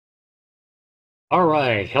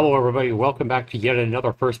Alright, hello everybody, welcome back to yet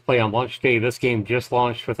another First Play on launch day. This game just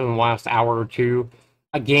launched within the last hour or two.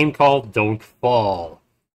 A game called Don't Fall.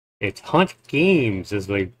 It's Hunt Games is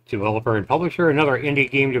the developer and publisher, another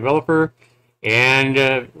indie game developer. And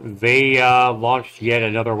they launched yet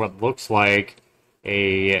another what looks like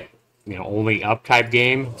a only up type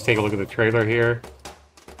game. Let's take a look at the trailer here.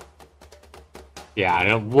 Yeah,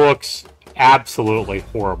 and it looks absolutely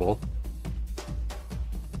horrible.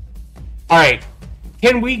 Alright,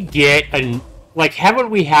 can we get haven't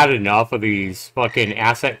we had enough of these fucking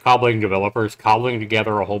asset cobbling developers cobbling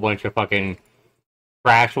together a whole bunch of fucking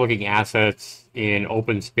trash looking assets in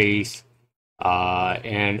open space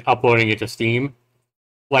and uploading it to Steam?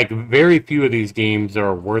 Like, very few of these games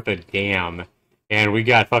are worth a damn. And we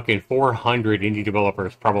got fucking 400 indie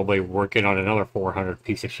developers probably working on another 400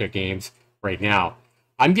 piece of shit games right now.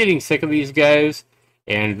 I'm getting sick of these guys.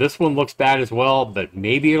 And this one looks bad as well, but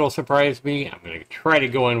maybe it'll surprise me. I'm going to try to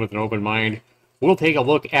go in with an open mind. We'll take a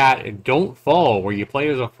look at Don't Fall, where you play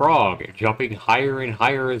as a frog, jumping higher and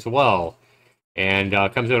higher as well. And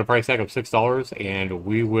comes in a price tag of $6, and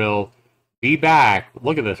we will be back.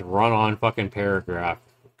 Look at this run-on fucking paragraph.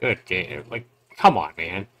 Good damn. Like, come on,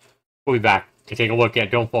 man. We'll be back to take a look at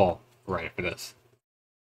Don't Fall right after this.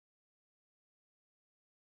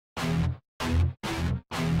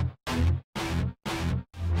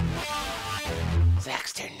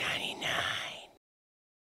 Zaxter 99.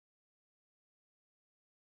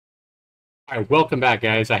 Alright, welcome back,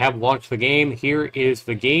 guys. I have launched the game. Here is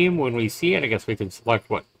the game. When we see it, I guess we can select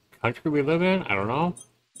what country we live in. I don't know.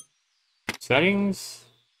 Settings.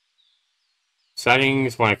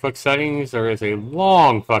 Settings. When I click settings, there is a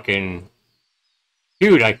long fucking...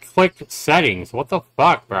 Dude, I clicked settings. What the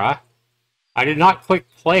fuck, bruh? I did not click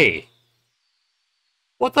play.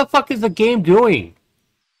 What the fuck is the game doing?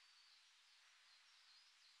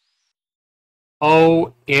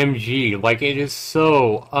 OMG, like it is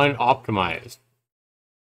so unoptimized.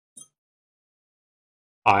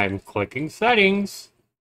 I'm clicking settings.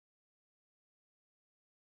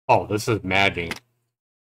 Oh, this is maddening.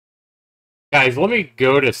 Guys, let me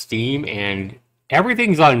go to Steam and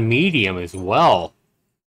everything's on medium as well.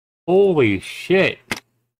 Holy shit.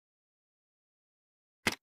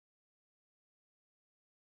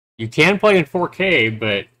 You can play in 4K,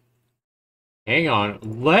 but hang on.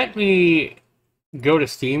 Let me go to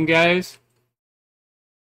Steam, guys.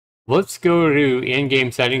 Let's go to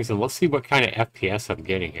in-game settings and let's see what kind of FPS I'm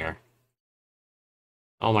getting here.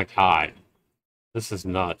 Oh my god. This is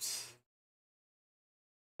nuts.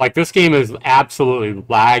 Like, this game is absolutely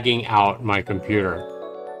lagging out my computer.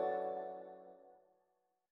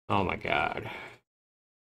 Oh my god.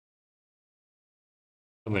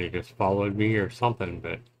 Somebody just followed me or something,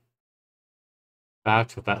 but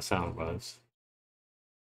that's what that sound was.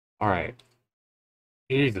 Alright.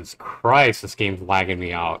 Jesus Christ, this game's lagging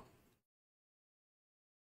me out.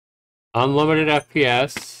 Unlimited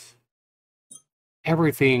FPS.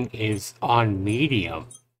 Everything is on medium.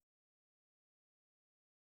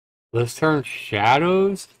 Let's turn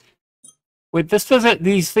shadows. Wait, this doesn't...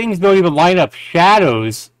 These things don't even line up.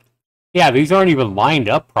 Shadows. Yeah, these aren't even lined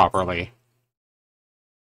up properly.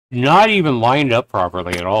 Not even lined up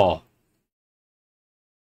properly at all.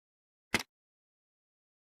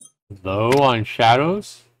 Low on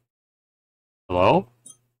shadows? Hello?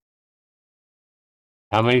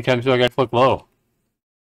 How many times do I gotta click low?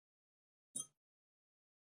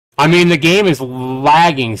 I mean, the game is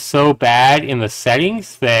lagging so bad in the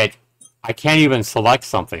settings that I can't even select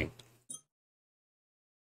something.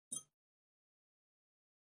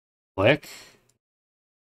 Click.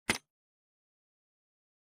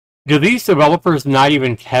 Do these developers not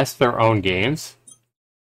even test their own games?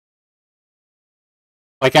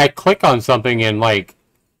 Like, I click on something and, like,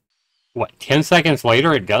 what, 10 seconds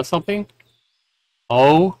later it does something?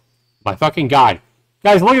 Oh my fucking god.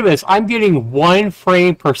 Guys, look at this. I'm getting 1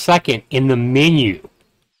 frame per second in the menu.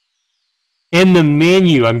 In the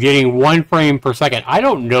menu, I'm getting 1 frame per second. I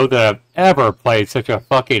don't know that I've ever played such a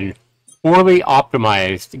fucking poorly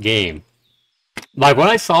optimized game. Like, when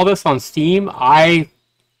I saw this on Steam, it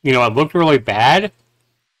looked really bad.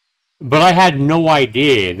 But I had no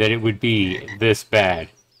idea that it would be this bad.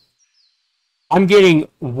 I'm getting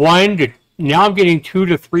now I'm getting 2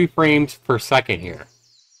 to 3 frames per second here.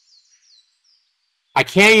 I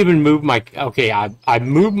can't even move my... Okay, I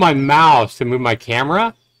moved my mouse to move my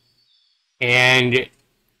camera. And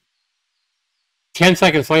 10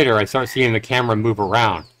 seconds later, I start seeing the camera move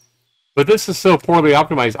around. But this is so poorly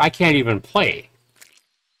optimized, I can't even play.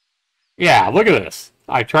 Yeah, look at this.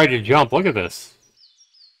 I tried to jump. Look at this.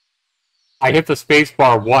 I hit the space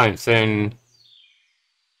bar once, and...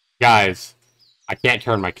 Guys, I can't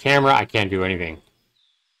turn my camera. I can't do anything.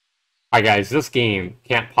 Alright guys, this game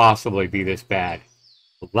can't possibly be this bad.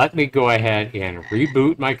 Let me go ahead and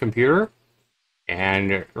reboot my computer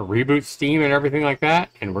and reboot Steam and everything like that,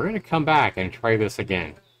 and we're going to come back and try this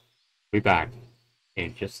again. Be back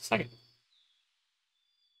in just a second.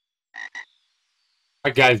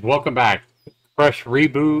 Alright guys, welcome back. Fresh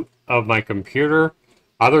reboot of my computer.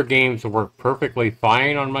 Other games work perfectly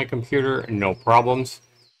fine on my computer, no problems.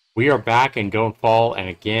 We are back in Don't Fall, and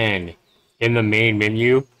again, in the main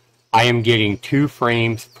menu, I am getting 2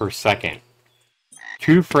 frames per second.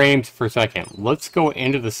 2 frames per second. Let's go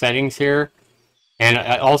into the settings here. And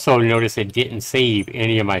I also noticed it didn't save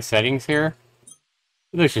any of my settings here.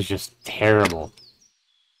 This is just terrible.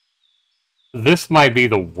 This might be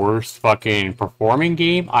the worst fucking performing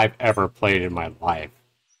game I've ever played in my life.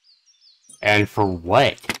 And for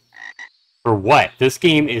what? For what? This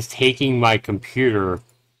game is taking my computer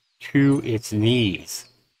to its knees.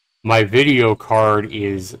 My video card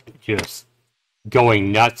is just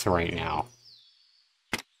going nuts right now.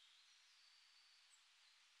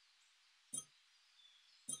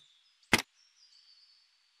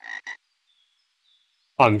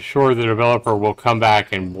 I'm sure the developer will come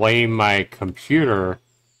back and blame my computer,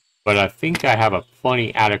 but I think I have a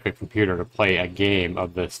plenty adequate computer to play a game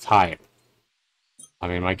of this type. I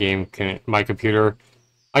mean, my computer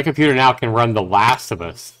now can run The Last of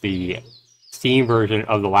Us, the Steam version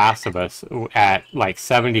of The Last of Us, at like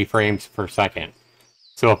 70 frames per second.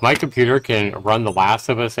 So if my computer can run The Last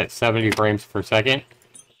of Us at 70 frames per second,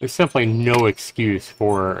 there's simply no excuse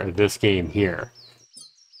for this game here.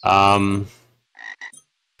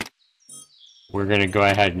 We're going to go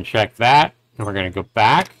ahead and check that, and we're going to go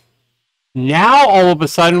back. Now, all of a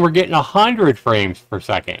sudden, we're getting 100 frames per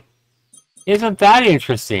second. Isn't that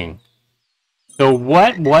interesting? So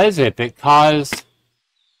what was it that caused...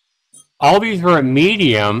 All these were at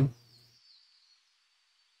medium.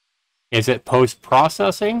 Is it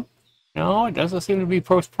post-processing? No, it doesn't seem to be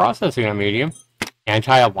post-processing on medium.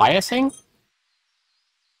 Anti-aliasing?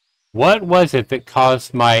 What was it that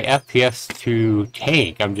caused my FPS to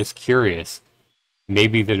tank? I'm just curious.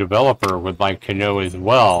 Maybe the developer would like to know as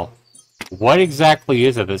well. What exactly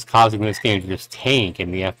is it that's causing this game to just tank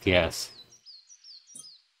in the FPS?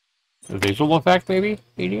 A visual effect, maybe?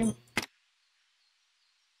 Medium?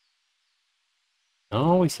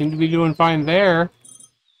 Oh, we seem to be doing fine there.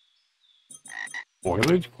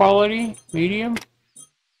 Foliage quality? Medium?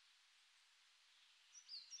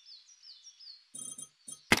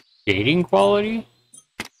 Shading quality?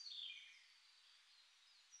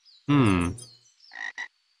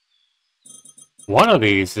 One of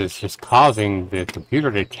these is just causing the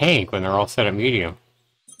computer to tank when they're all set at medium.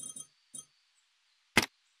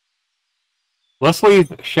 Let's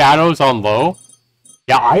leave shadows on low.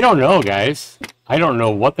 Yeah, I don't know, guys. I don't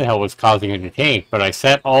know what the hell was causing it to tank, but I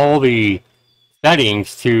set all the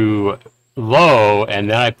settings to low, and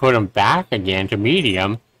then I put them back again to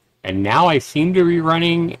medium, and now I seem to be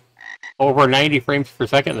running over 90 frames per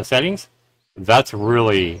second in the settings. That's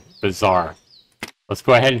really bizarre. Let's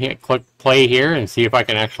go ahead and click play here and see if I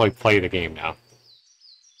can actually play the game now.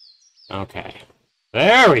 Okay.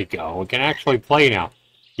 There we go. We can actually play now.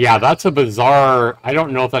 Yeah, that's a bizarre... I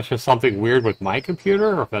don't know if that's just something weird with my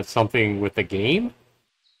computer or if that's something with the game.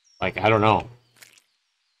 Like, I don't know.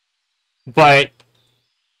 But,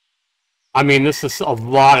 I mean, this is a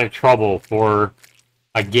lot of trouble for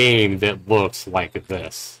a game that looks like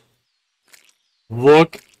this.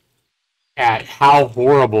 Look at how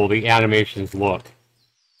horrible the animations look.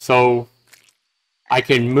 So, I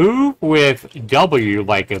can move with W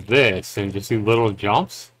like this and just do little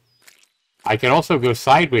jumps. I can also go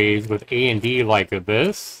sideways with A and D like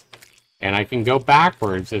this. And I can go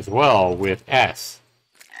backwards as well with S.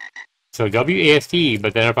 So WASD,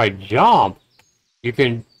 but then if I jump, you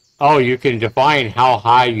can define how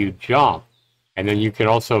high you jump. And then you can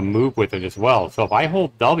also move with it as well. So if I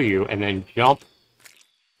hold W and then jump...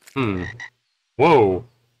 Whoa.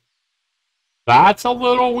 That's a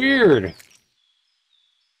little weird.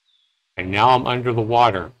 And now I'm under the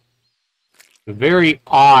water. A very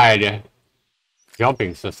odd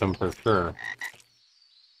jumping system for sure.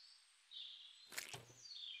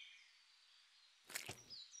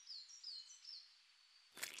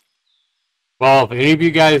 Well, if any of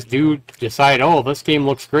you guys do decide, oh, this game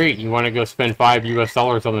looks great, you want to go spend $5 US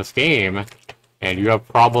on this game, and you have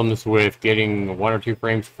problems with getting 1 or 2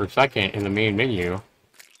 frames per second in the main menu,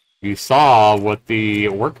 you saw what the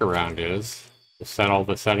workaround is. Just set all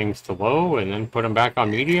the settings to low and then put them back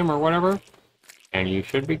on medium or whatever, and you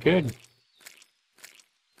should be good.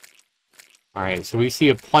 Alright, so we see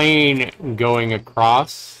a plane going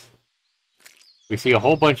across. We see a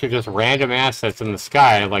whole bunch of just random assets in the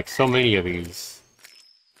sky, like so many of these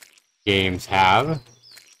games have.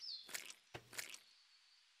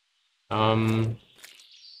 Wow.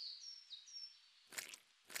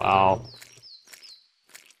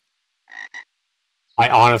 I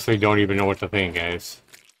honestly don't even know what to think, guys.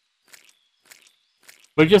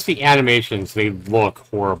 But just the animations, they look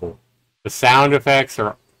horrible. The sound effects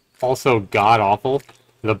are also god-awful.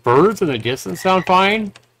 The birds in the distance sound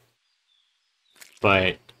fine.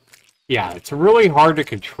 But, yeah, it's really hard to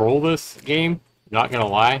control this game. Not gonna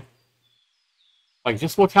lie. Like,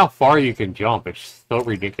 just look how far you can jump. It's so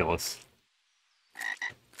ridiculous.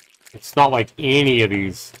 It's not like any of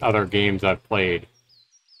these other games I've played.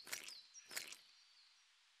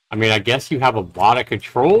 I mean, I guess you have a lot of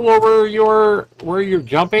control over where you're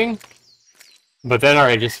jumping. But then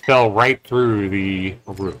I just fell right through the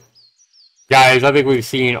roof. Guys, I think we've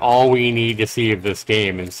seen all we need to see of this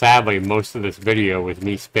game, and sadly, most of this video was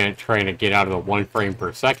me spent trying to get out of the 1 frame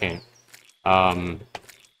per second. I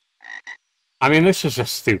mean, this is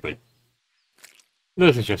just stupid.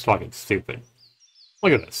 This is just fucking stupid.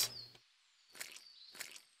 Look at this.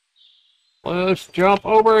 Let's jump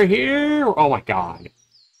over here. Oh my god.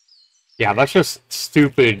 Yeah, that's just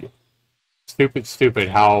stupid. Stupid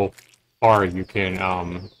how far you can,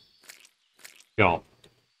 jump.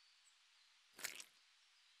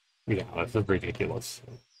 Yeah, this is ridiculous.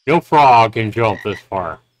 No frog can jump this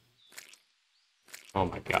far. Oh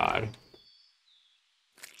my god.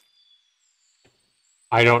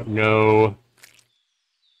 I don't know.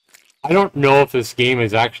 I don't know if this game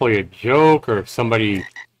is actually a joke or if somebody,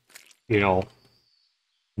 you know,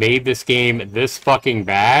 made this game this fucking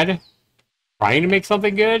bad, trying to make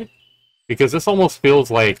something good, because this almost feels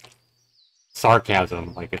like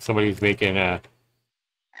sarcasm, like if somebody's making a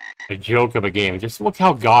joke of a game. Just look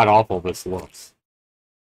how god-awful this looks.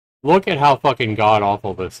 Look at how fucking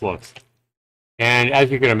god-awful this looks. And as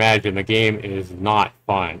you can imagine, the game is not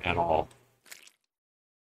fun at all.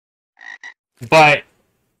 But,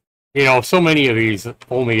 you know, so many of these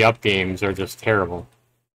only up games are just terrible.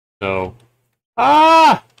 So,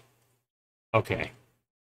 okay.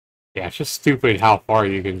 Yeah, it's just stupid how far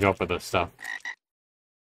you can jump with this stuff.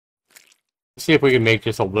 Let's see if we can make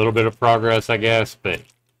just a little bit of progress, I guess, but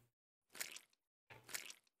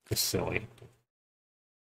it's silly.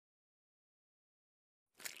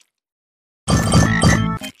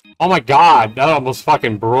 Oh my god, that almost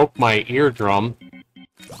fucking broke my eardrum.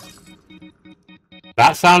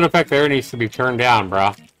 That sound effect there needs to be turned down,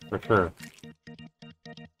 bruh. For sure.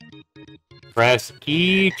 Press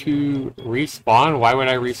E to respawn? Why would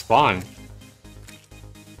I respawn?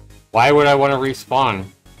 Why would I want to respawn?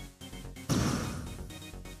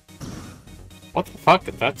 What the fuck?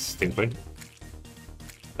 That's stupid.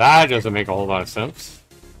 That doesn't make a whole lot of sense.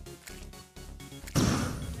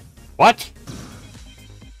 What?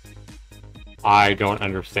 I don't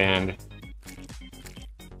understand.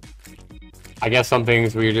 I guess some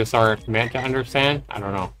things we just aren't meant to understand. I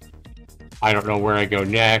don't know. I don't know where I go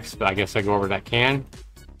next, but I guess I go over that can.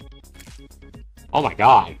 Oh my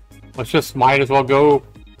god. Let's just might as well go...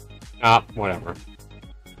 whatever.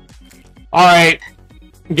 Alright.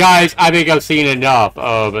 Guys, I think I've seen enough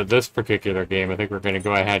of this particular game. I think we're going to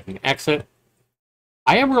go ahead and exit.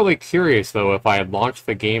 I am really curious, though, if I launch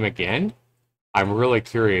the game again. I'm really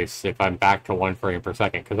curious if I'm back to 1 frame per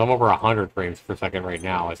second, because I'm over 100 frames per second right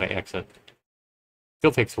now as I exit.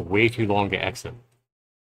 Still takes way too long to exit.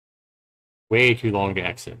 Way too long to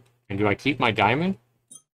exit. And do I keep my diamond?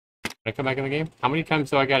 Can I come back in the game? How many times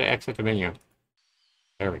do I gotta exit the menu?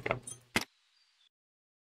 There we go.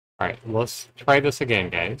 Alright, let's try this again,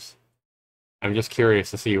 guys. I'm just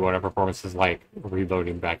curious to see what our performance is like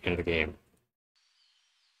reloading back into the game.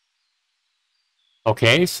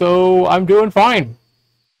 Okay, so I'm doing fine.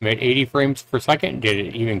 I'm at 80 frames per second. Did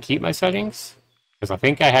it even keep my settings? Because I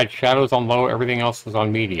think I had shadows on low, everything else was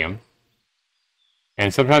on medium.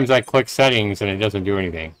 And sometimes I click settings and it doesn't do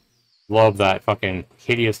anything. Love that fucking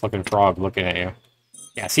hideous looking frog looking at you.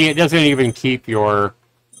 Yeah, see, it doesn't even keep your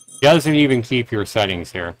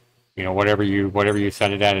settings here. You know, whatever you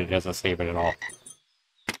set it at, it doesn't save it at all.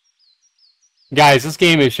 Guys, this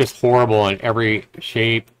game is just horrible in every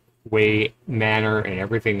shape, way, manner, and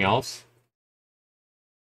everything else.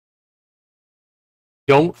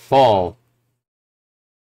 Don't fall.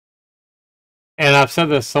 And I've said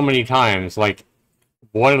this so many times, like,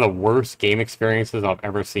 one of the worst game experiences I've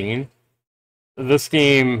ever seen. This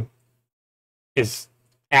game is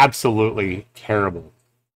absolutely terrible.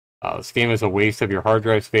 This game is a waste of your hard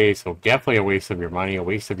drive space, so definitely a waste of your money, a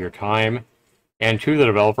waste of your time. And to the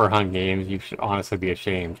developer Hunt Games, you should honestly be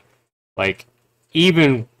ashamed. Like,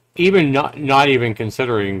 even even not even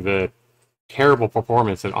considering the terrible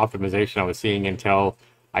performance and optimization I was seeing until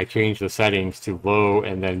I changed the settings to low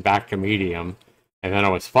and then back to medium, and then I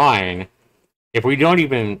was fine. If we don't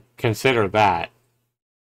even consider that,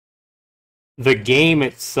 the game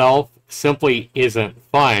itself simply isn't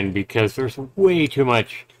fun because there's way too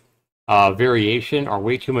much variation or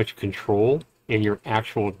way too much control in your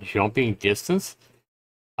actual jumping distance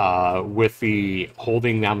with the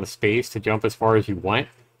holding down the space to jump as far as you want.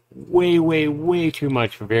 Way too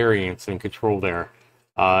much variance and control there.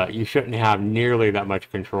 You shouldn't have nearly that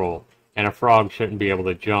much control, and a frog shouldn't be able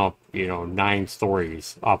to jump, 9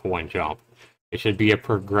 stories off one jump. It should be a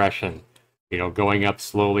progression, going up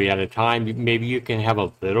slowly at a time. Maybe you can have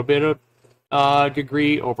a little bit of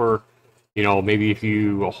degree over, maybe if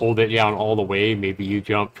you hold it down all the way, maybe you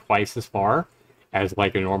jump twice as far as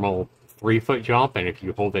like a normal 3-foot jump, and if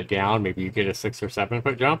you hold it down, maybe you get a 6 or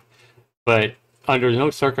 7-foot jump. But under no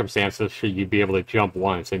circumstances should you be able to jump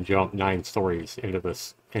once and jump 9 stories into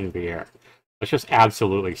the air. That's just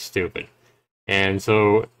absolutely stupid. And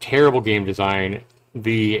so, terrible game design.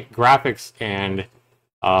 The graphics and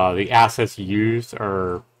the assets used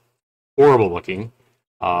are horrible looking.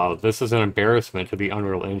 This is an embarrassment to the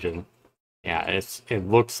Unreal Engine. Yeah, it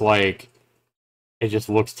looks like it just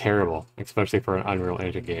looks terrible, especially for an Unreal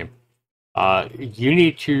Engine game. You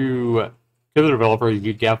need to the developer,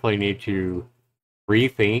 you definitely need to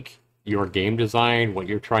rethink your game design, what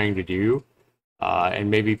you're trying to do, and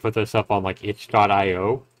maybe put this up on like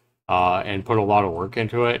itch.io and put a lot of work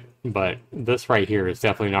into it. But this right here is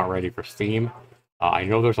definitely not ready for Steam. I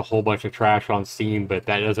know there's a whole bunch of trash on Steam, but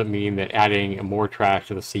that doesn't mean that adding more trash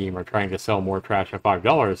to the Steam or trying to sell more trash at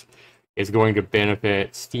 $5 is going to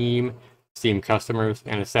benefit Steam customers,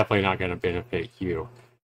 and it's definitely not going to benefit you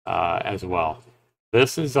as well.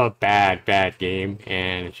 This is a bad game,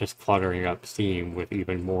 and it's just cluttering up Steam with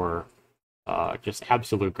even more just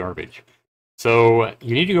absolute garbage. So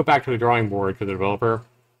you need to go back to the drawing board for the developer,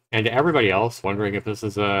 and to everybody else wondering if this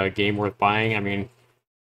is a game worth buying. I mean,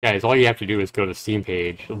 guys, all you have to do is go to the Steam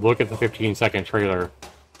page, look at the 15-second trailer,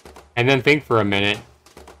 and then think for a minute,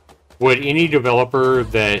 would any developer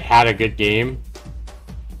that had a good game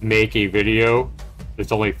make a video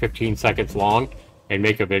that's only 15 seconds long and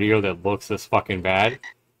make a video that looks this fucking bad?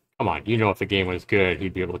 Come on, if the game was good,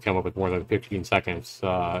 he'd be able to come up with more than 15 seconds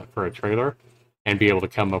for a trailer, and be able to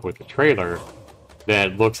come up with a trailer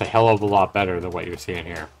that looks a hell of a lot better than what you're seeing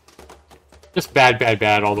here. Just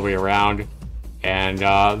bad all the way around, and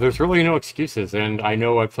there's really no excuses. And I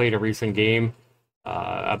know I played a recent game,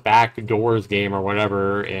 a backdoors game or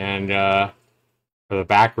whatever, and or the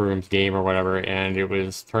backrooms game or whatever, and it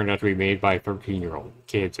was turned out to be made by 13-year-old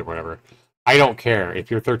kids or whatever. I don't care. If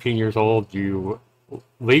you're 13 years old, you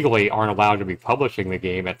legally aren't allowed to be publishing the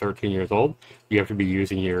game at 13 years old. You have to be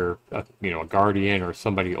using your, a guardian or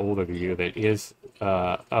somebody older than you that is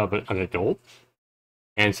of an adult.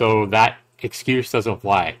 And so that excuse doesn't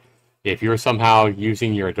fly. If you're somehow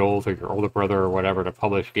using your adult or your older brother or whatever to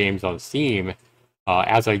publish games on Steam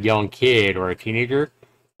as a young kid or a teenager,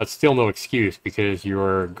 that's still no excuse, because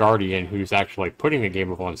your guardian who's actually putting the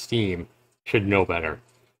game up on Steam should know better.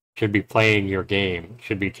 Should be playing your game,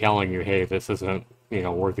 should be telling you, hey, this isn't,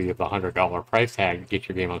 worthy of the $100 price tag to get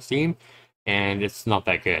your game on Steam, and it's not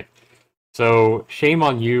that good. So shame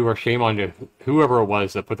on you, or shame on whoever it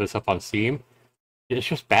was that put this up on Steam. It's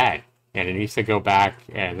just bad, and it needs to go back,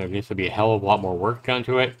 and there needs to be a hell of a lot more work done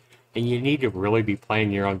to it, and you need to really be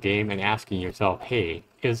playing your own game and asking yourself, hey,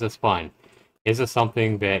 is this fun? Is this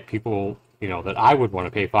something that people, that I would want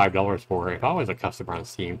to pay $5 for if I was a customer on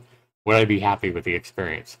Steam? Would I be happy with the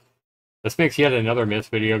experience? This makes yet another M.I.S.S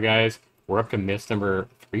video, guys. We're up to M.I.S.S number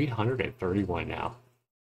 331 now.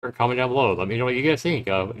 Comment down below. Let me know what you guys think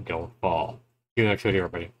of Don't Fall. See you next video,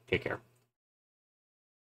 everybody. Take care.